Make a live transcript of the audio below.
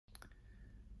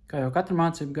Kā jau katru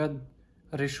mācību gadu,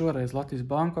 arī šoreiz Latvijas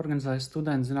Banka organizēja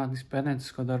studentu zinātniski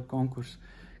pētniecisko darbu konkursu,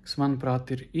 kas,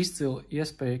 manuprāt, ir izcila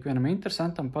iespēja ikvienam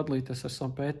interesantam padalīties ar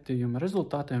savu pētījumu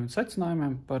rezultātiem un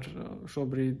secinājumiem par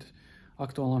šobrīd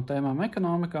aktuālām tēmām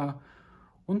ekonomikā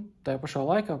un tajā pašā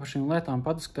laikā par šīm lietām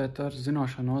padiskutēt ar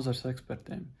zinošā nozares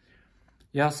ekspertiem.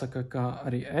 Jāsaka, ka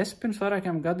arī es pirms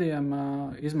vairākiem gadiem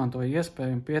izmantoju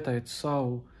iespēju un pieteicu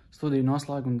savu studiju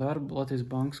noslēgumu darbu Latvijas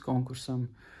Bankas konkursam.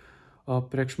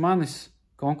 Priekš manis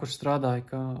konkurss strādāja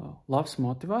kā labs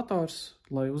motivators,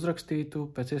 lai uzrakstītu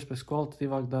pēc iespējas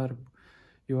kvalitatīvāku darbu,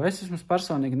 jo es vismaz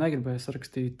personīgi negribēju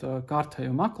sarakstīt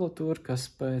kārtējo makulatūru, kas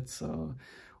pēc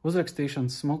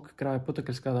uzrakstīšanas smuki krāja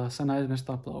putekļus kādā sen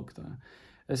aizmirstā plauktā.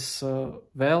 Es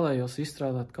vēlējos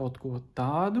izstrādāt kaut ko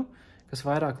tādu, kas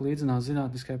vairāk līdzinās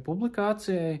zinātniskai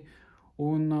publikācijai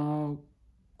un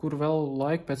kuru vēl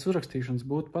laiku pēc uzrakstīšanas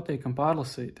būtu patīkami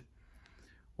pārlasīt.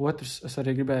 Otrs, es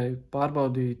arī gribēju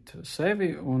pārbaudīt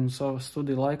sevi un savas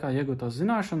studiju laikā iegūtās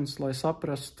zināšanas, lai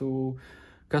saprastu,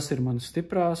 kas ir manas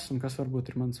stiprās un kas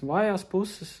varbūt ir manas vājās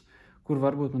puses, kur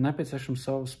varbūt man nepieciešams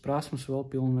savas prasmes vēl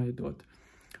pilnveidot.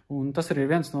 Un tas arī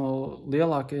ir viens no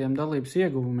lielākajiem dalības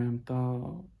ieguvumiem, tā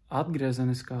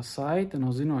atgriezeniskā saite no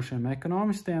zinošiem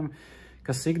ekonomistiem,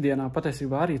 kas ikdienā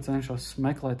patiesībā arī cenšas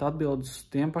meklēt atbildes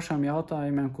tiem pašiem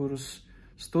jautājumiem, kurus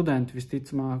studenti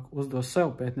visticamāk uzdos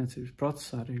sev pētniecības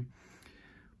procesā arī.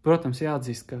 Protams,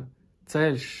 jāatzīst, ka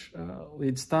ceļš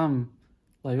līdz tam,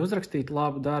 lai uzrakstītu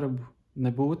labu darbu,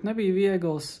 nebija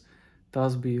viegls.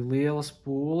 Tās bija lielas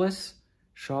pūles,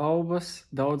 šaubas,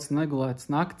 daudz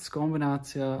negulētas naktas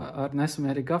kombinācijā ar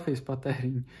nesamērīgu kafijas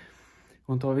patēriņu.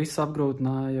 Un to visu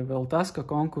apgrūtināja vēl tas, ka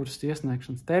konkursa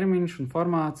iesniegšanas termiņš un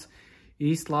formāts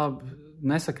īsti labi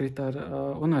nesakrita ar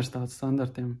universitātes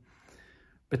standartiem.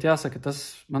 Bet jāsaka, tas,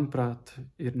 manuprāt,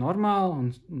 ir normāli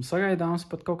un sagaidāms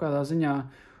pat kaut kādā ziņā.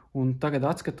 Un tagad,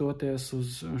 atskatoties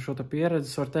uz šo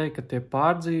pieredzi, var teikt, ka tie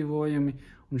pārdzīvojumi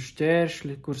un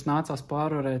šķēršļi, kurus nācās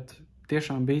pārvarēt,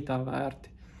 tiešām bija tā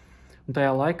vērti. Un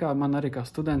tajā laikā man arī kā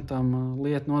studentam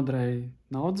lieta noderēja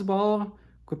naudas balva,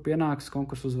 kur pienāks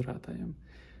konkursu uzvarētājiem.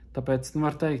 Tāpēc,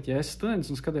 var teikt, ja esi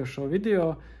students un skaties šo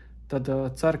video, tad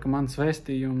ceru, ka mans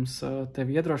vēstījums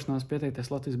tevi iedrošinās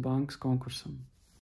pieteikties Latvijas Bankas konkursam.